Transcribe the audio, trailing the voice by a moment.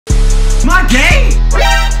I gay?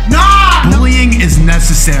 Nah! Bullying is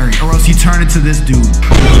necessary, or else you turn into this dude.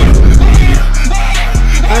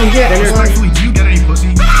 Respectfully, do you get any pussy?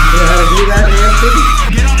 You know how to do that, Nancy?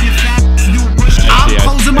 Get off your fat ass and do a push. I'm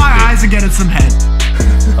closing my eyes and getting some head.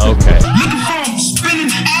 Okay. Looking for him, spinning,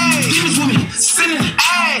 ayy. He was with me, spinning,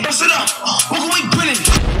 ayy. Bust it up, walk away grinning.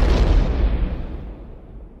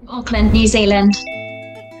 Auckland, New Zealand.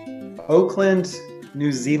 Oakland,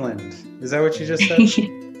 New Zealand. Is that what you just said?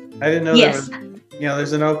 I didn't know Yes. there was,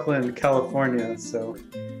 there's an Oakland, California, so,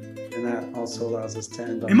 and that also allows us to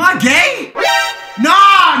end on. Am I gay?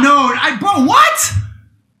 Nah, no, bro, what?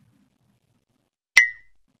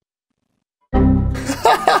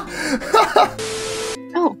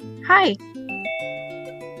 Oh, hi.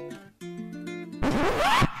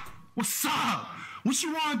 What's up? What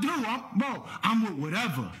you wanna do? I'm with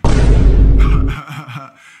whatever.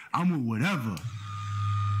 I'm with whatever.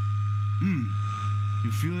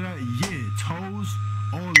 You feel that? Yeah, toes,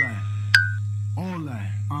 all that. All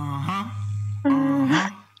that. Uh-huh.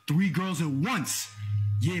 3 girls at once.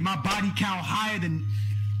 Yeah, my body count higher than...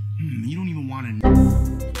 you don't even want to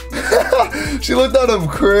know. She looked at him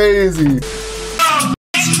crazy.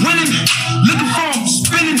 Winning, looking for him,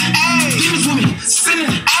 spinning, ayy. He was with me, spinning,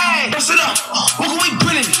 ayy. Bust it up, walk away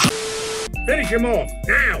grinning. Finish him off,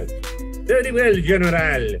 now! Very well,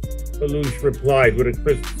 General. Lelouch replied with a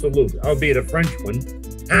crisp salute, albeit a French one.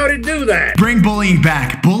 How to do that? Bring bullying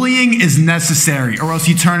back. Bullying is necessary, or else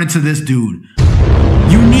you turn into this dude.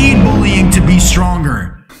 You need bullying to be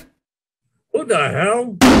stronger. What the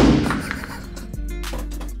hell?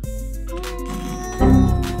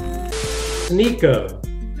 Sneako.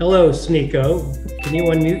 Hello, Sneako. Can you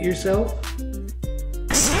unmute yourself?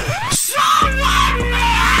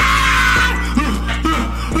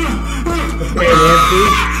 Okay, Nancy.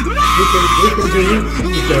 We can do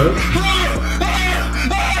Sneako.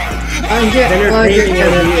 I'm good. Entertaining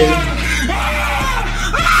as he is.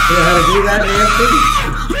 You know how to do that,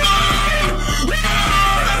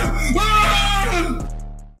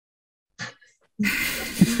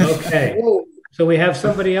 Nancy? Okay. So we have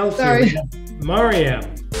somebody else Sorry. here. Mariam.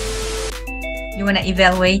 You want to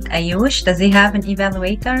evaluate Ayush? Does he have an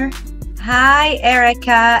evaluator? Hi,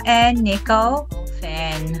 Erica and Nico.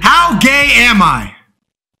 Fan. How gay am I?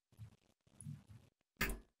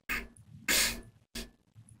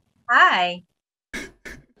 Hi.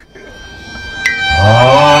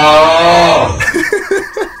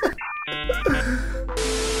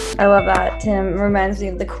 I love that. Tim reminds me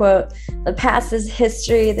of the quote, the past is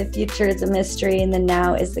history, the future is a mystery, and the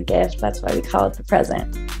now is the gift. That's why we call it the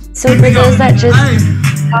present. So for those that just... I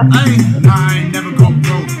ain't never go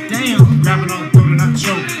broke. Damn, grabbing on throat and I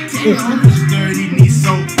choke. Damn, dirty knee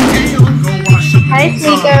soap. Damn, go wash up. Hi,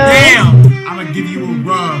 Sneako. Damn, I'ma give you a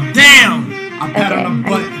rub. Damn, I pat on the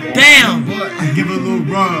butt. Damn, I give her a little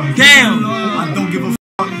rub. Damn, I don't give a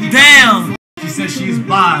fuck. Damn. She said she's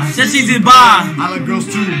bi. Said she's bi. I like girls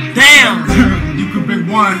too. Damn. You could bring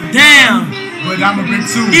one. Damn. But I'ma bring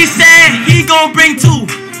 2. He said he gon' bring 2.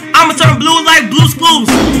 I'ma turn blue like Blue's Clues.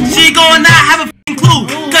 She gon' not have a f***ing clue.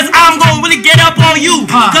 Cause I'm gon' really get up on you.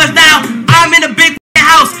 Cause now I'm in a big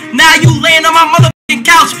house. Now you laying on my motherfucking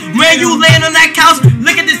couch. When you laying on that couch,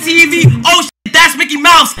 look at the TV. Oh shit, that's Mickey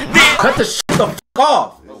Mouse. Cut the shit the f***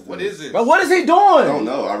 off. What is it? Bro, what is he doing? I don't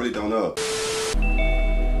know. I really don't know.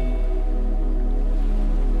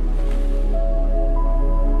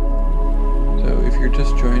 So if you're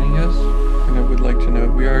just joining us, and I would like to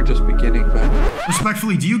know, we are just beginning, but...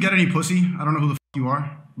 Respectfully, do you get any pussy? I don't know who the f you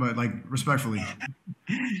are, but like, respectfully.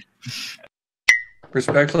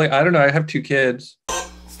 Respectfully, I don't know, I have 2 kids.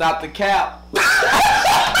 Stop the cap. Stop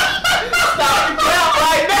the cap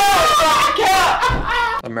right now. Stop the cap.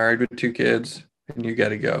 I'm married with 2 kids, and you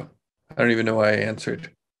gotta go. I don't even know why I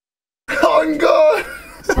answered. Oh, God.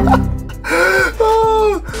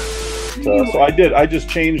 So I just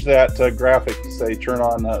changed that graphic to say turn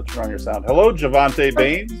on your sound. Hello, Javante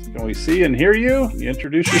Baines. Can we see and hear you? You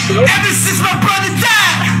introduce yourself. Ever since my brother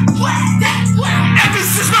died. Ever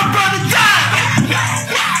since my brother died.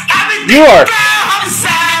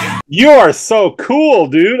 You are so cool,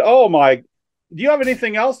 dude. Oh my. Do you have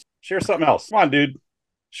anything else? Share something else. Come on, dude.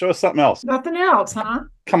 Show us something else. Nothing else, huh?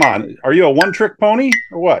 Come on. Are you a one-trick pony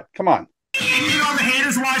or what? Come on. You know the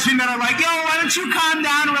haters watching that are like, yo, why don't you calm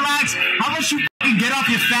down and relax? How about you fucking get off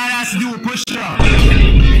your fat ass and do a push-up?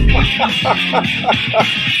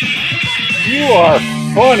 You are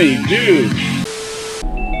funny, dude.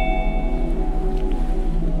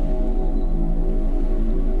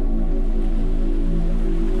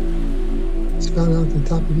 Spout out the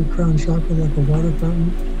top of your crown chakra like a water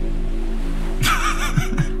fountain.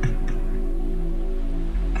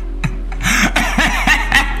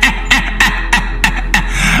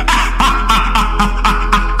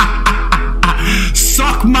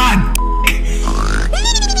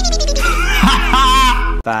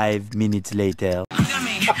 5 minutes later.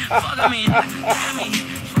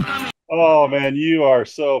 Oh man, you are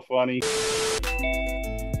so funny.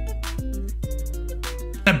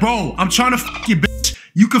 Bro, I'm trying to fuck you, bitch.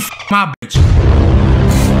 You can fuck my bitch.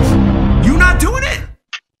 You not doing it?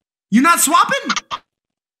 You not swapping?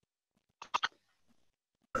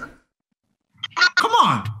 Come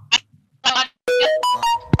on.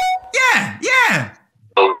 Yeah.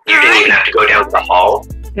 Oh, you didn't even have to go down the hall?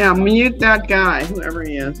 Yeah, mute that guy, whoever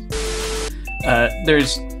he is.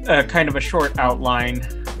 There's kind of a short outline.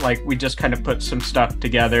 Like, we just kind of put some stuff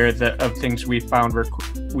together of things we found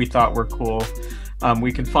we thought were cool.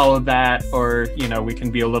 We can follow that, or, you know, we can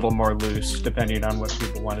be a little more loose depending on what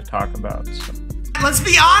people want to talk about. So. Let's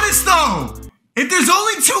be honest though. If there's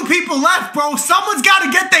only 2 people left, bro, someone's got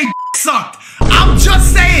to get their sucked. I'm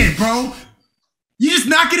just saying, bro. You just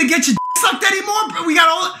not gonna get your sucked anymore, bro. We got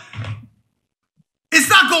all. It's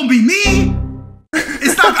not gonna be me.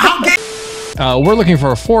 It's not. How gay. We're looking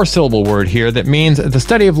for a 4-syllable word here that means the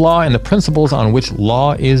study of law and the principles on which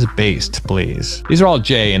law is based, please. These are all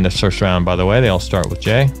J in this first round, by the way. They all start with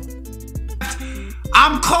J.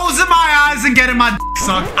 I'm closing my eyes and getting my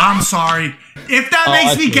sucked. I'm sorry. If that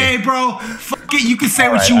makes me gay, bro, fuck it. You can say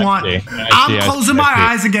what you want. I'm closing my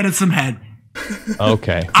eyes and getting some head.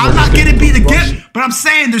 Okay. I'm not gonna be the gift, but I'm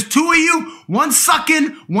saying there's 2 of you. One's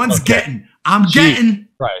sucking, one's getting. I'm getting.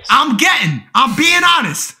 I'm being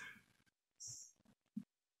honest.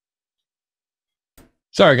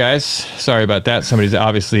 Sorry, guys. Sorry about that. Somebody's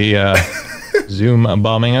obviously Zoom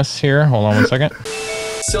bombing us here. Hold on one second.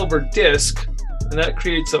 Silver disc, and that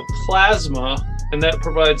creates a plasma, and that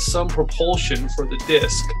provides some propulsion for the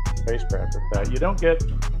disc. Spacecraft with that. You don't get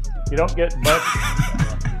much.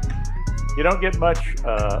 You don't get much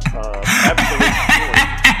absolute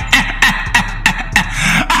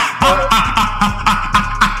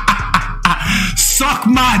Suck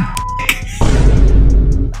my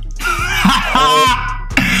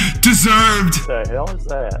deserved. What the hell is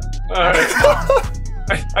that? All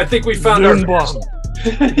right. I think we found our first.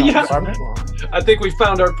 Yeah. I think we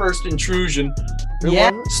found our first intrusion.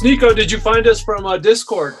 Yeah. Sneako, did you find us from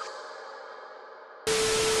Discord?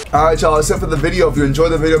 Alright y'all, that's it for the video. If you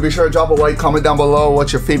enjoyed the video, be sure to drop a like, comment down below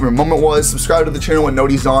what your favorite moment was, subscribe to the channel when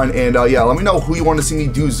noti's on, and yeah, let me know who you want to see me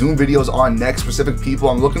do Zoom videos on next, specific people.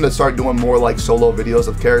 I'm looking to start doing more like solo videos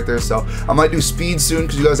of characters, so I might do speed soon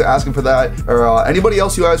because you guys are asking for that, or anybody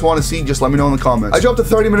else you guys want to see, just let me know in the comments. I dropped a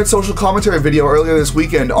 30-minute social commentary video earlier this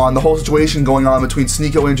weekend on the whole situation going on between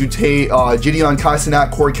Sneako, Andrew Tate, Gideon, Kai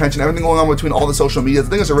Cenat, Corey Kenshin, everything going on between all the social medias. I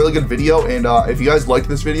think it's a really good video, and if you guys liked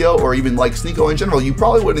this video, or even like Sneako in general, you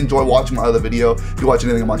probably would enjoy watching my other video if you watch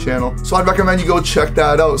anything on my channel. So I'd recommend you go check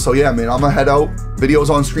that out. So yeah, man, I'm gonna head out. Video's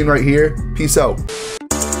on screen right here. Peace out.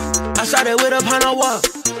 I started with a pound of walk,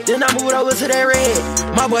 then I moved over to that red.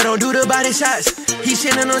 My boy don't do the body shots. He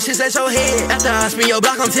shitting on shit at your head. After I spin your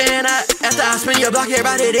block, I'm tearing out. After I spin your block,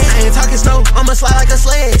 everybody there. I ain't talking snow, I'ma slide like a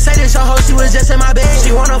sled. Say this your hoe, she was just in my bed.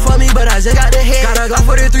 She wanna fuck me, but I just got the head. Got a Glock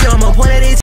 43, I'ma point at it.